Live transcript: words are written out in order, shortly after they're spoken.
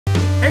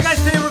Hey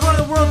guys, today we're going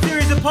to the World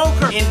Series of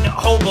Poker in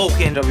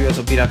Hoboken.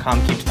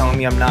 WSOP.com keeps telling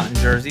me I'm not in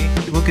Jersey.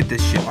 Look at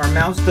this shit. Our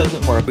mouse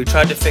doesn't work. We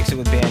tried to fix it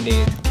with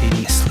Band-Aids.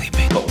 Katie is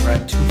sleeping. But we're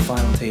at 2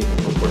 final tables.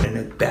 But we're in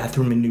a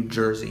bathroom in New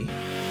Jersey.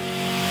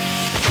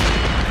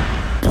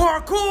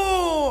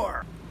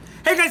 Parkour!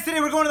 Hey guys, today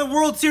we're going to the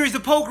World Series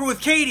of Poker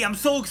with Katie. I'm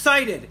so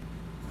excited.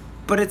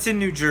 But it's in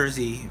New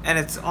Jersey, and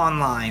it's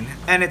online,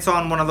 and it's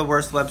on one of the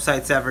worst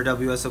websites ever,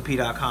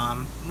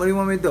 WSOP.com. What do you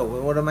want me to do?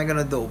 What am I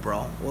gonna do,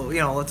 bro? Well, you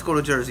know, let's go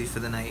to Jersey for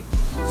the night.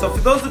 So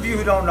for those of you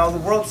who don't know, the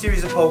World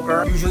Series of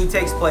Poker usually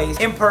takes place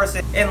in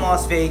person in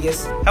Las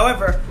Vegas.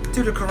 However,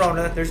 due to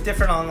Corona, there's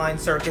different online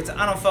circuits.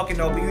 I don't fucking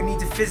know, but you need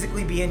to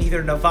physically be in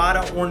either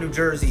Nevada or New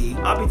Jersey.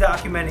 I'll be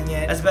documenting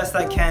it as best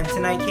I can.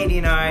 Tonight, Katie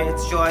and I,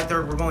 it's July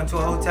 3rd, we're going to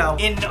a hotel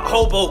in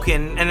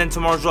Hoboken, and then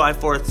tomorrow's July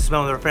 4th to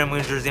spend with our family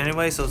in Jersey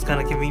anyway, so it's kind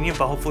of convenient,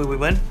 but hopefully we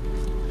win.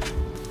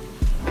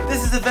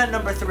 This is event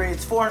number 3.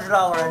 It's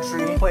 $400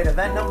 entry. Played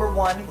event number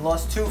 1.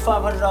 Lost 2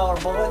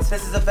 $500 bullets.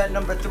 This is event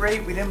number 3.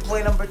 We didn't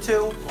play number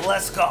 2.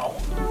 Let's go.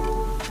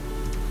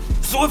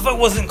 So if I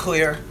wasn't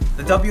clear,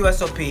 the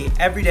WSOP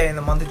every day in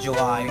the month of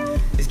July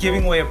is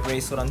giving away a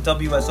bracelet on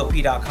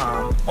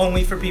WSOP.com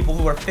only for people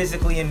who are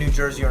physically in New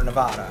Jersey or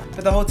Nevada.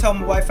 But the hotel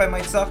Wi-Fi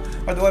might suck,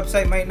 or the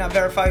website might not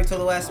verify you till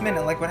the last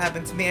minute, like what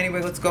happened to me.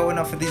 Anyway, let's go.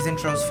 Enough of these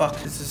intros. Fuck,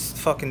 this is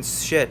fucking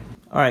shit.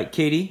 All right,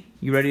 Katie,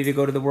 you ready to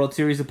go to the World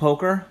Series of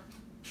Poker?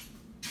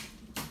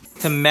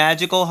 To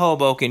magical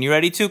Hoboken. You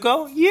ready,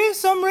 Tuco?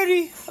 Yes, I'm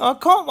ready. I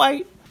can't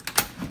wait.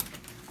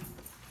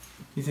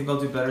 You think I'll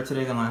do better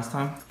today than last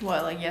time?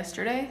 What, like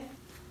yesterday?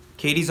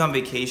 Katie's on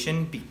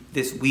vacation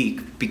this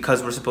week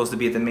because we're supposed to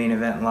be at the main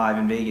event live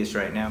in Vegas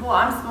right now. Well,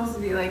 I'm supposed to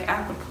be like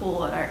at the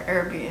pool at our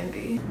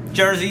Airbnb.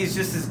 Jersey's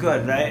just as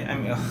good, right? I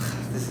mean, ugh,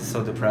 this is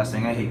so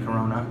depressing. I hate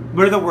Corona.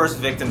 We're the worst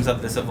victims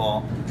of this of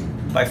all,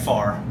 by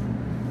far.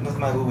 With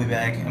my Louis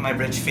bag and my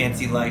rich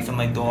fancy life and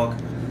my dog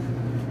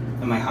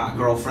and my hot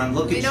girlfriend.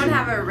 Look at you. We don't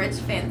have a rich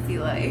fancy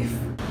life.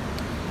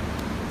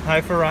 Hi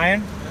for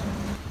Ryan.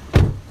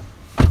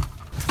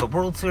 The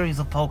World Series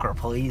of Poker,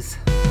 please.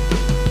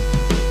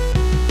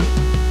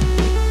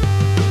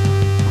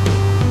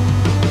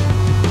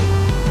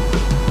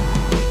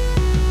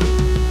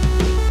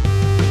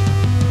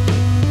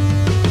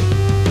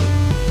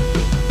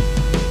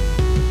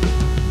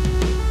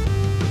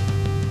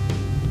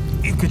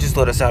 You could just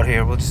let us out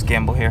here. We'll just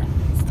gamble here.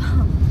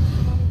 Stop.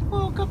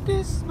 Woke up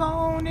this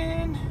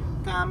morning,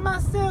 got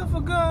myself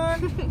a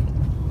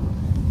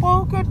gun.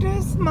 Woke up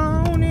this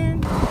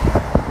morning,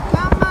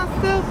 got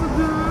myself a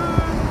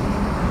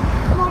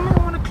gun. Mommy, I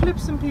want to clip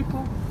some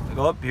people.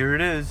 Oh, here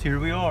it is. Here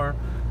we are.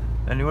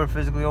 And we're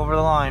physically over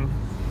the line.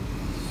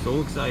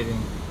 So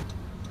exciting.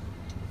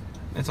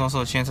 It's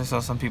also a chance I saw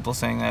some people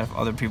saying that if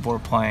other people were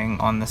playing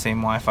on the same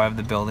Wi-Fi of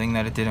the building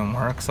that it didn't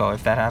work. So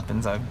if that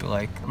happens, I'd be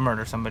like,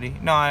 murder somebody.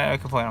 No, I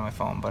could play it on my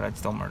phone, but I'd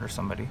still murder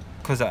somebody.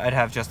 Because I'd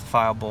have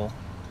justifiable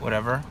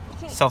whatever.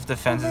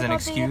 Self-defense is an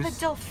excuse. They have a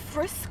Del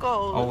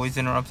Frisco's. Always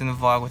interrupting the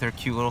vlog with her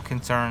cute little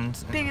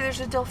concerns. Baby,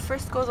 there's a Del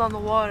Frisco's on the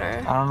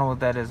water. I don't know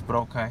what that is, but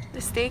okay. The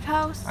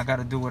steakhouse? I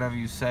gotta do whatever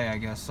you say, I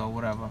guess, so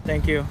whatever.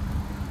 Thank you.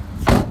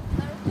 I don't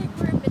think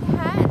we're in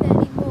Manhattan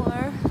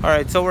anymore.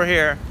 Alright, so we're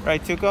here.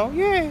 Right, Tuco?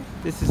 Yeah.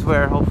 This is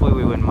where hopefully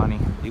we win money.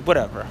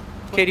 Whatever.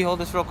 Katie, hold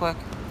this real quick.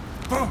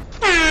 Tuco,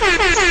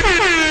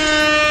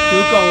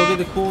 look at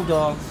the cool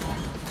dogs.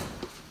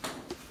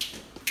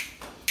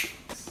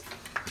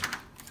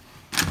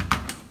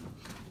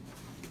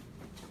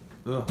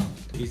 Ugh,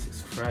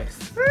 Jesus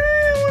Christ. I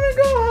wanna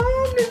go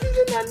home. This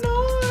isn't that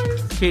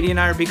nice. Katie and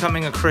I are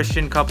becoming a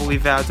Christian couple. We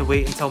vowed to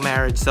wait until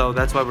marriage, so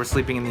that's why we're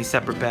sleeping in these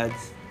separate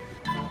beds.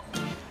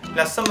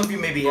 Now, some of you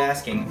may be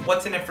asking,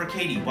 what's in it for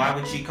Katie? Why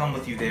would she come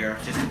with you there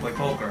just to play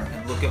poker?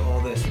 And look at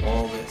all this,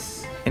 all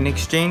this. In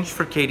exchange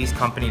for Katie's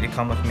company to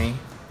come with me,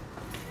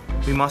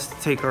 we must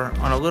take her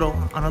on a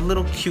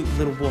little cute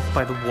little walk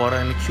by the water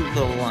and a cute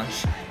little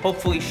lunch.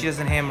 Hopefully she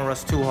doesn't hammer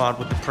us too hard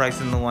with the price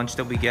and the lunch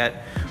that we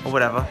get or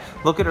whatever.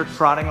 Look at her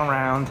trotting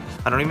around.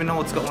 I don't even know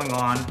what's going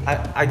on.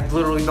 I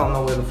literally don't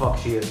know where the fuck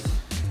she is.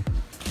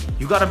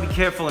 You gotta be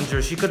careful in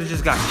Jersey. She could have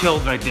just got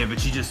killed right there,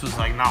 but she just was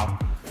like, no,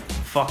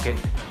 fuck it.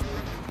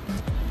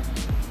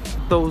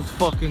 Those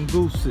fucking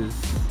gooses.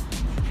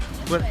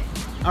 But,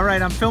 all right,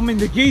 I'm filming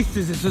the geese.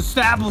 It's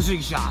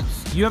establishing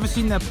shots. You ever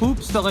seen that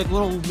poops? They're like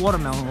little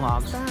watermelon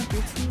logs. Stop,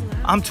 you're too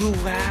loud. I'm too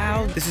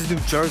loud. This is New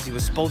Jersey. We're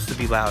supposed to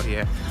be loud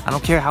here. I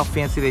don't care how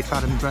fancy they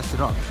try to dress it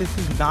up. This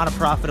is not a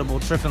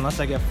profitable trip unless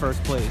I get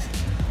first place.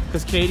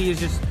 Because Katie is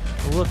just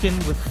looking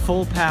with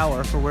full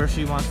power for where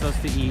she wants us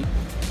to eat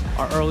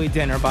our early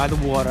dinner by the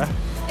water.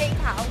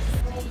 Steakhouse.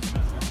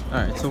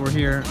 Alright, so we're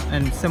here,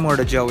 and similar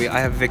to Joey, I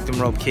have victim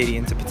roped Katie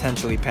into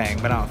potentially paying,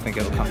 but I don't think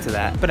it'll come to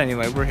that. But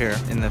anyway, we're here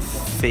in the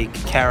fake,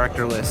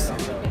 characterless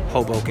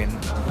Hoboken.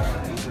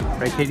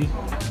 Right, Katie?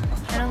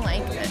 I don't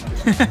like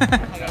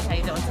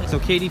it. So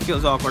Katie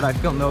feels awkward, I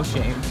feel no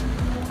shame.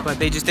 But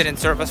they just didn't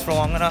serve us for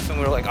long enough, and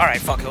we were like, alright,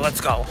 fuck it, let's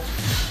go.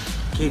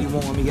 Katie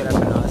won't let me get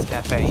empanadas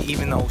cafe,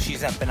 even though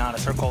she's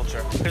empanadas, her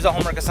culture. Here's a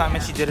homework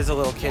assignment she did as a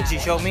little kid. She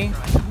showed me,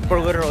 where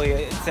literally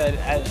it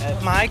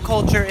said, my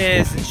culture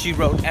is, and she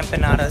wrote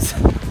empanadas.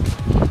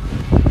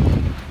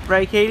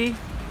 Right, Katie?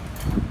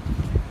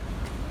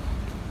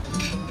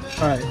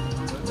 Alright.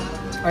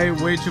 I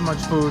ate way too much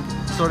food.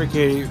 So did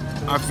Katie.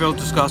 I feel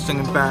disgusting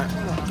and fat.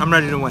 I'm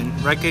ready to win.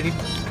 Right, Katie?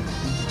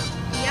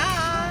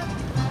 Yeah.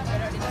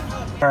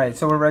 Alright,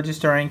 so we're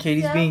registering.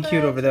 Katie's being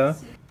cute over there.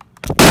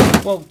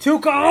 Whoa,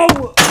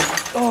 Tuco!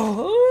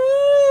 Oh.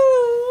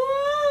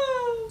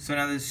 So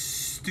now this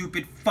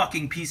stupid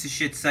fucking piece of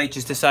shit site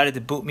just decided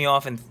to boot me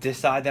off and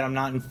decide that I'm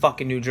not in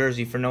fucking New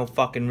Jersey for no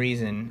fucking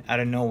reason.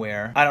 Out of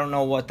nowhere. I don't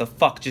know what the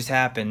fuck just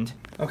happened.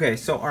 Okay,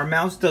 so our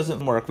mouse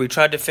doesn't work. We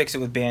tried to fix it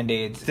with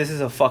Band-Aids. This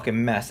is a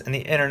fucking mess. And the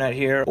internet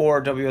here,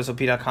 or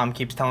WSOP.com,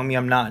 keeps telling me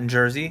I'm not in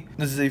Jersey.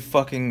 This is a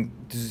fucking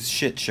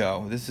shit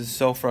show. This is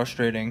so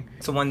frustrating.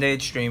 So one day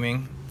it's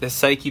streaming. This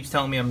site keeps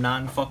telling me I'm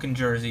not in fucking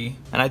Jersey.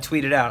 And I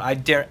tweeted out, I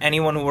dare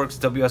anyone who works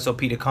at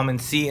WSOP to come and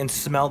see and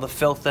smell the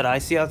filth that I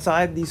see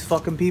outside, these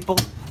fucking people,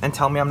 and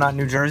tell me I'm not in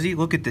New Jersey.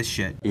 Look at this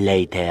shit.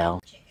 Later.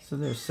 So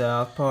there's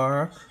South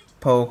Park,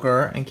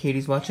 poker, and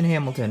Katie's watching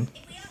Hamilton.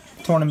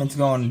 Tournament's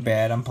going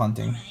bad, I'm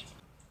punting.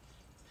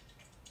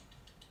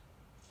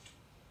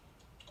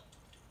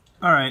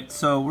 Alright,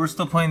 so we're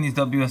still playing these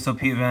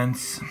WSOP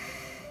events.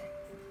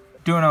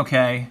 Doing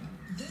okay.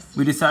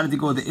 We decided to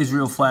go with the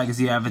Israel flag as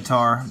the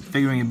avatar,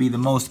 figuring it'd be the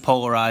most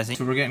polarizing.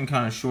 So we're getting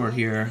kind of short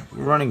here.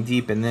 We're running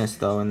deep in this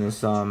though, in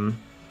this in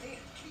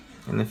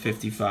the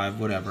 55,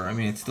 whatever. I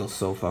mean, it's still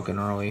so fucking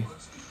early.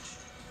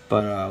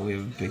 But we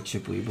have a big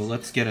chip lead. But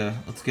let's get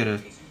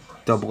a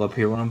double up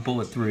here. We're on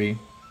bullet 3.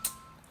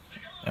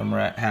 And we're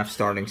at half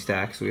starting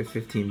stack, so we have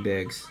 15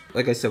 bigs.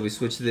 Like I said, we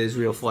switched to the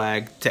Israel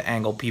flag to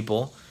angle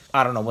people.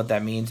 I don't know what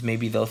that means.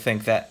 Maybe they'll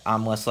think that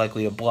I'm less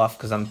likely to bluff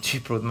because I'm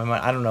cheaper with my money.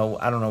 I don't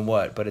know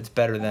what, but it's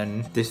better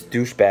than this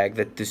douchebag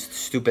that this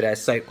stupid ass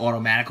site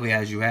automatically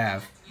has you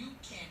have.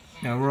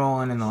 Now we're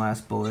all in the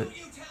last bullet.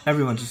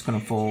 Everyone's just gonna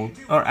fold.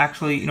 Or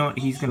actually, you know what?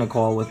 He's gonna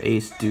call with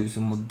ace deuce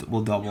and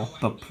we'll double.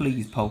 But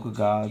please, poker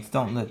gods,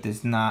 don't let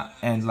this not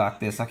end like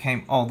this. I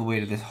came all the way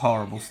to this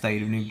horrible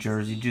state of New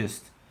Jersey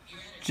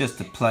just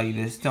to play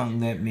this.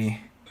 Don't let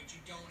me.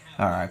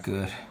 Alright,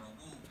 good.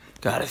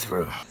 Got it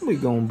through. We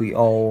gonna be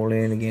all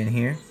in again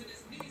here.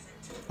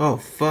 Oh,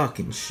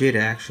 fucking shit,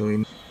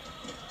 actually.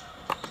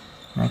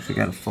 I actually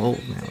gotta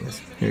fold now.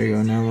 Here we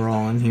go, now we're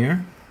all in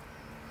here.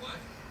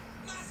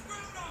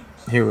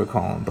 Here we're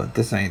calling, but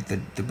this ain't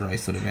the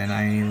bracelet event.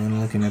 I ain't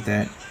even looking at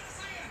that.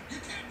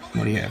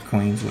 What do you have?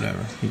 Queens,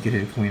 whatever. He could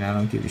hit a queen, I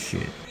don't give a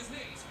shit.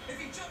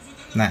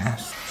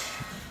 Nice.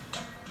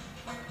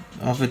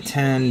 Off of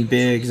 10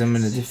 bigs, I'm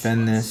gonna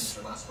defend this.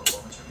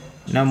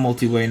 Now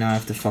multi-way, now I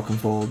have to fucking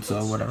fold,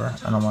 so whatever.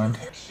 I don't mind.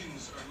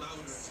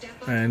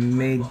 Alright, I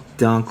made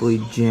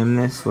Dunkley jam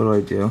this. What do I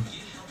do?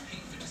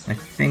 I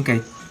think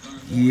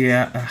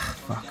yeah, ugh,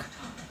 fuck.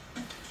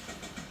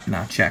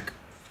 Nah, check.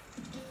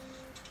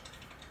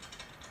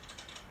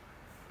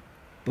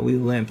 But we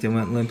limped. It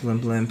went limp,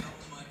 limp, limp.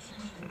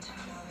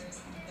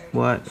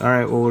 What?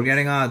 Alright, well, we're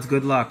getting odds.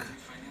 Good luck.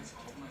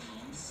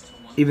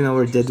 Even though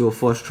we're dead to a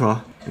flush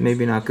draw.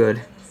 Maybe not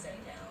good.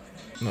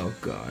 Oh,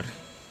 God.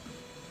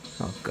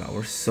 Oh, God,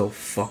 we're so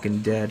fucking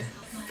dead.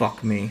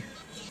 Fuck me.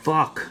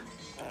 Fuck.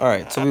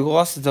 Alright, so we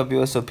lost the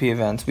WSOP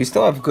events. We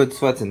still have good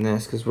sweats in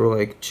this, because we're,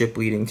 like, chip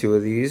leading 2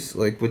 of these.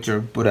 Like, which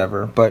are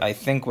whatever. But I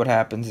think what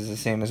happens is the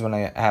same as when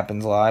it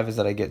happens live, is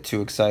that I get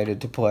too excited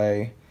to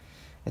play.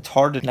 It's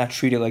hard to not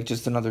treat it like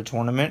just another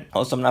tournament.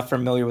 Also, I'm not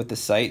familiar with the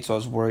site, so I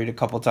was worried a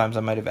couple times I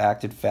might have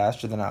acted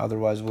faster than I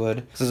otherwise would.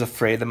 I was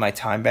afraid that my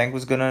time bank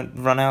was going to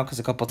run out, because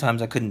a couple times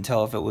I couldn't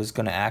tell if it was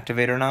going to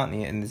activate or not.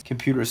 And the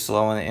computer is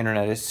slow and the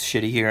internet is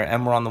shitty here.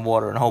 And we're on the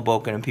water in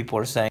Hoboken, and people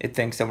are saying it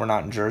thinks that we're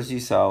not in Jersey.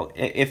 So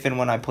if and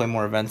when I play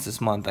more events this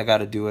month, I got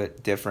to do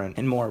it different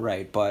and more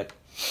right. But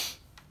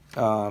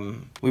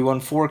we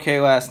won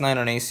 4K last night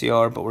on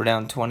ACR, but we're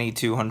down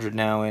 2,200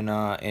 now in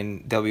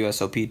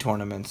WSOP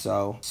tournaments.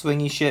 So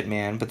swingy shit,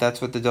 man. But that's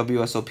what the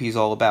WSOP is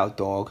all about,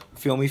 dog.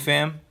 Feel me,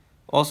 fam?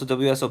 Also,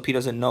 WSOP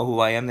doesn't know who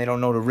I am. They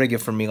don't know to rig it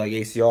for me like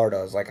ACR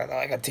does. Like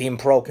a Team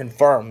Pro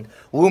confirmed.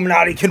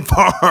 Illuminati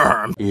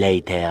confirmed.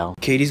 Later.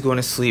 Katie's going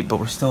to sleep, but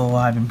we're still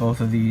alive in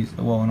both of these.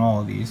 Well, in all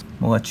of these.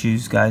 We'll let you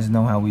guys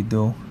know how we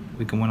do.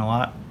 We can win a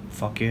lot.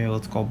 Fuck yeah,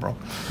 let's go, bro.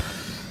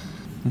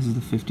 This is the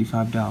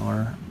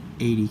 $55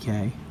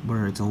 80K,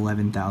 where it's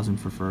 11,000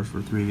 for first,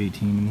 we're 3 of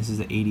 18, and this is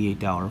the $88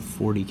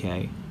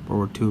 40K, where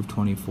we're 2 of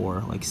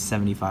 24, like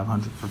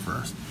 7,500 for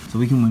first. So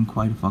we can win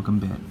quite a fucking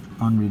bit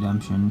on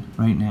redemption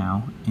right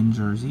now in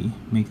Jersey.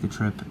 Make the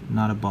trip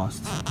not a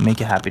bust. Make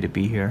it happy to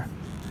be here.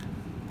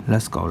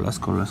 Let's go, let's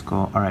go, let's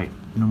go. All right,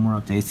 no more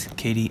updates.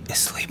 Katie is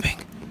sleeping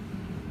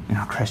in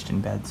our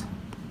Christian beds.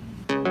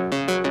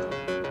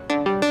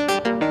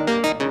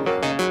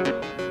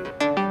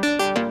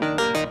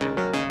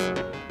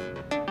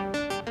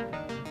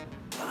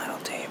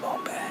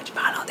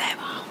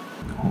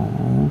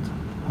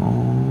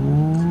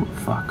 Hold,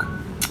 fuck.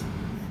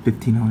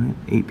 1,500,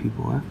 8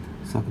 people left.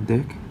 Suck a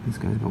dick. This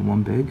guy's got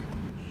one big.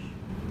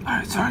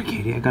 Alright, sorry,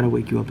 Katie. I gotta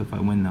wake you up if I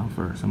win, though,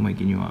 first. I'm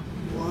waking you up.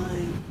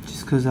 Why?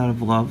 Just because out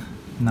of love.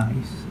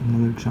 Nice.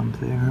 Another jump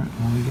there.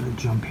 Oh, we gotta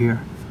jump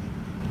here.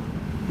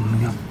 We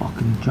gotta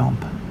fucking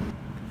jump.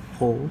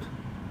 Hold.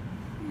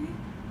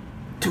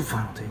 2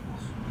 final tables.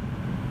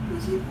 You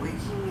keep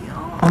waking me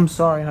up. I'm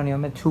sorry, honey.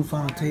 I'm at 2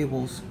 final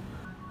tables.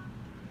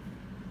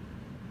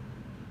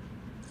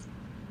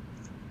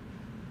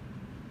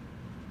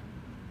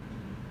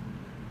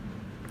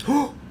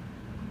 Oh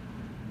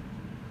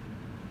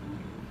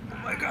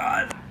my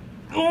god.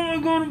 Oh my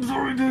god, I'm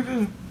sorry,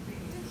 baby.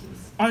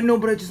 I know,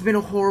 but I just made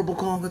a horrible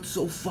call and got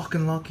so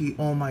fucking lucky.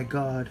 Oh my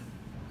god.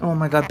 Oh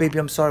my god, baby,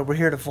 I'm sorry. We're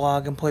here to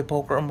vlog and play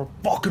poker and we're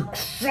fucking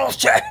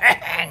crushing.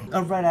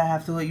 Alright, I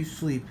have to let you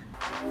sleep.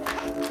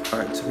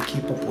 Alright, so we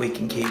keep up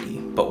waking Katie,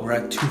 but we're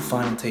at 2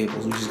 final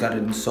tables. We just got it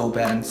in so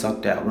bad and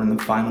sucked out. We're in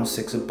the final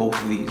 6 of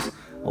both of these.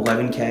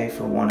 11K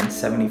for 1 and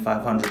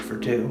 7,500 for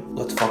 2.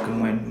 Let's fucking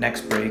win.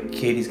 Next break,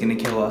 Katie's gonna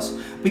kill us.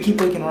 We keep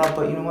waking her up,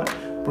 but you know what?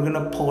 We're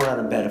gonna pull her out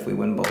of bed if we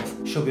win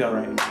both. She'll be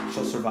alright.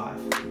 She'll survive.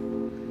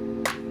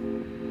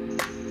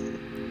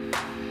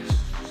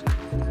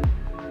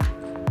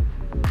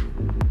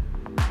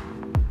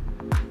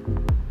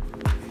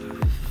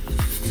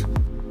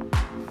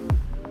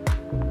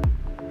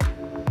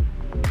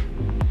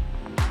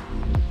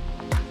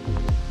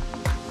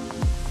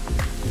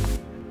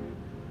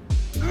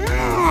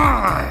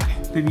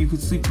 Baby, you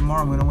could sleep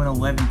tomorrow. I'm gonna win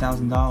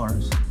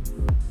 $11,000.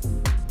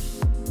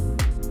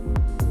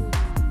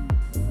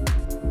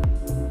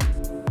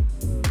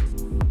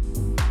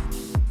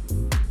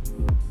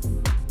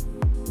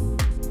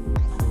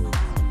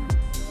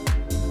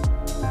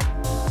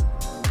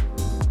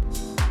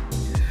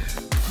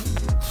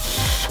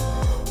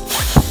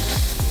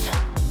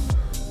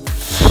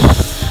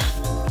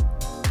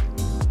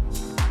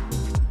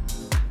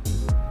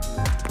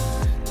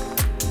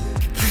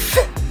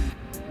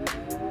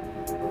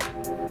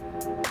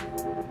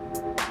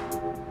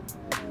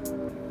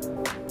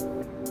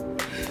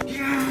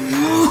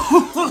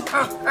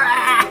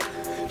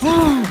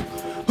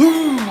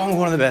 I'm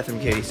going to the bathroom,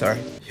 Katie, sorry.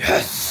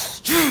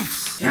 Yes!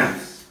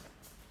 Yes!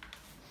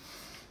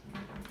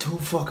 2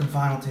 fucking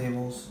final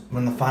tables. We're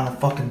in the final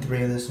fucking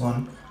 3 of this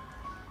one.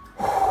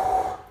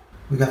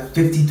 We got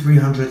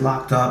 5,300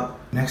 locked up.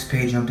 Next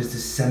pay jump is to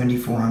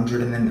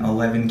 7,400 and then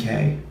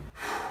 11K.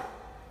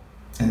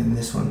 And then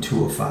this one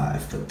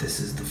 205, but this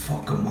is the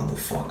fucking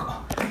motherfucker.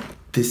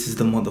 This is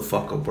the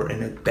motherfucker. We're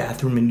in a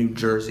bathroom in New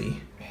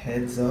Jersey.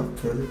 Heads up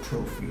for the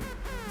trophy.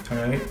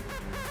 Alright?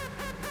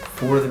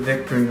 For the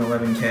victory in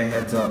 11K,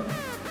 heads up.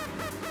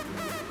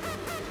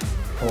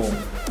 Hold.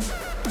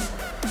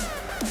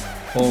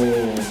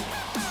 Hold.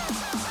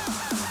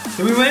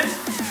 Did we win?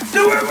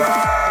 Did we win?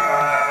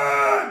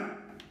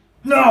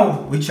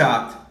 No! We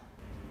chopped.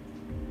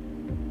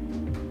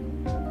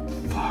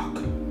 Fuck.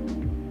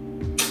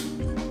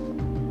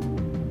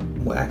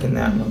 Whacking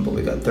that one, but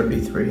we got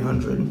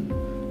 3,300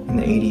 in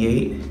the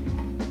 88.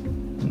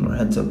 And we're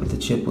heads up with the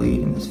chip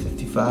lead in this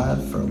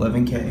 55 for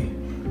 11K.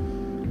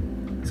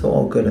 So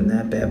all good in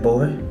that bad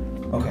boy.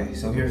 Okay,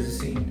 so here's the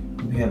scene.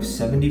 We have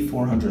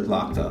 7,400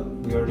 locked up.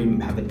 We already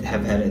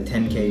have had a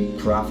 10K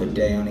profit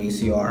day on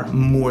ACR,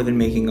 more than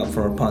making up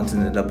for our punts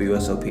in the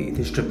WSOP.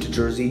 This trip to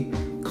Jersey,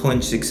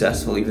 clinched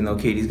successful, even though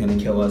Katie's gonna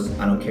kill us.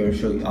 I don't care,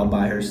 I'll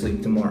buy her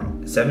sleep tomorrow.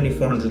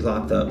 7,400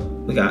 locked up.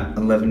 We got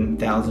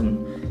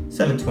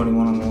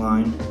 11,721 on the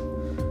line.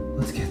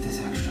 Let's get this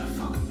extra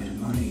fucking bit of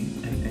money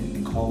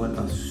and call it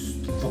a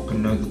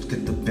fucking night. Let's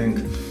get the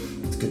bank.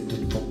 Let's get the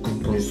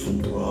fucking place.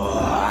 Let's go.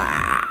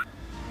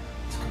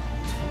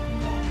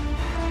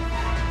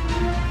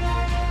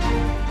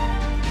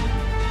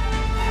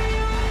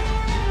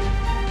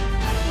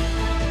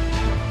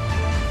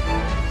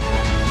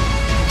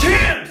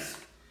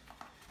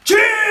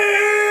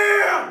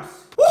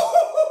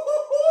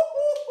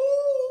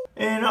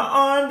 In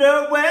our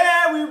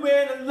underwear, we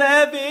win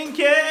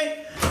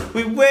 11K.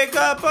 We wake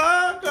up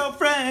our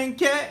girlfriend,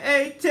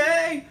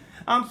 Katie.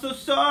 I'm so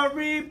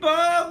sorry,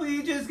 but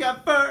we just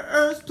got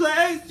first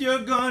place.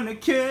 You're gonna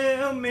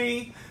kill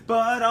me,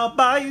 but I'll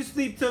buy you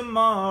sleep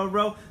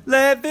tomorrow.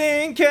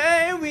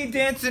 11K, we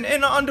dancing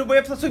in our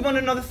underwear, plus we won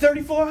another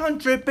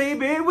 3,400,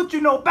 baby. What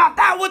you know about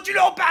that? What you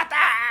know about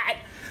that?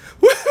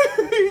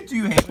 Do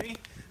you hate me?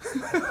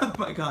 Oh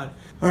my god.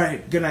 All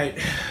right, good night.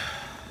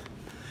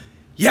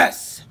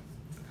 Yes!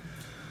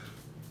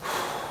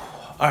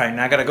 Alright,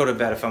 now I gotta go to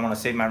bed if I want to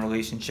save my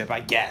relationship,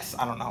 I guess.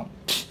 I don't know.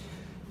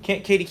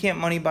 Can't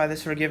money buy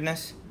this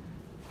forgiveness?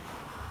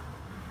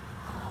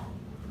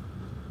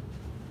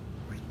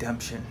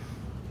 Redemption.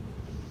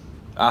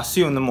 I'll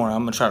see you in the morning.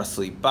 I'm gonna try to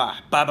sleep. Bye.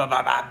 Bye, bye,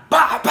 bye, bye,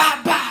 bye,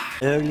 bye, bye.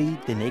 Early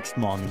the next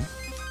morning.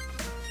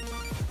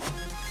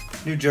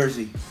 New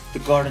Jersey, the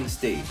Garden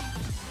State.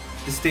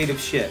 The state of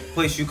shit.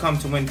 Place you come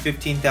to win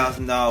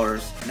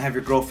 $15,000 and have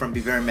your girlfriend be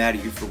very mad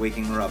at you for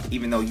waking her up,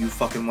 even though you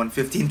fucking won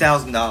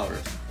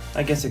 $15,000.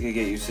 I guess I could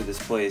get used to this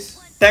place.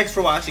 Thanks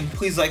for watching.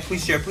 Please like,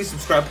 please share, please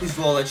subscribe, please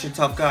do all that shit,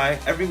 tough guy.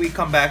 Every week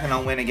come back and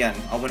I'll win again.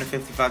 I'll win a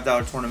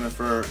 $55 tournament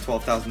for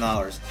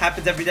 $12,000.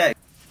 Happens every day.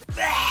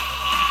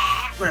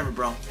 Whatever,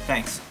 bro.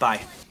 Thanks. Bye.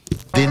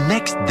 The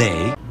next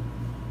day.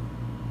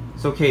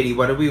 So, Katie,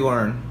 what did we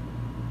learn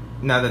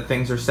now that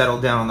things are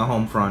settled down on the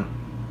home front?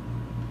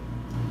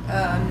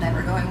 I'm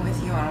never going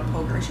with you on a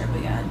poker trip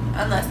again,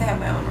 unless they have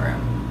my own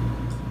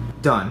room.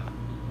 Done.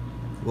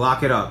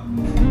 Lock it up.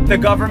 The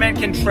government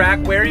can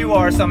track where you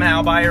are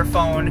somehow by your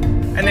phone,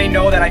 and they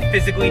know that I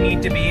physically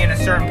need to be in a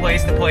certain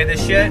place to play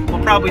this shit.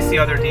 We'll probably see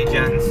other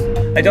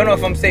degens. I don't know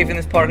if I'm safe in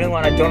this parking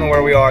lot. I don't know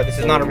where we are. This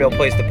is not a real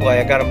place to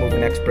play. I gotta move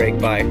next break.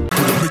 Bye.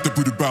 Make the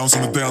booty bounce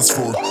on the dance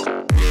floor.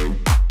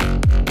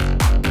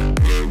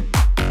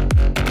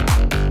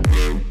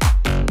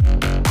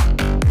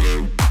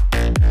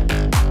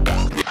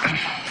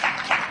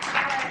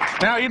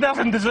 Now, he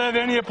doesn't deserve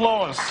any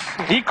applause.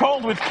 He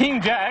called with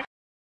King Jack.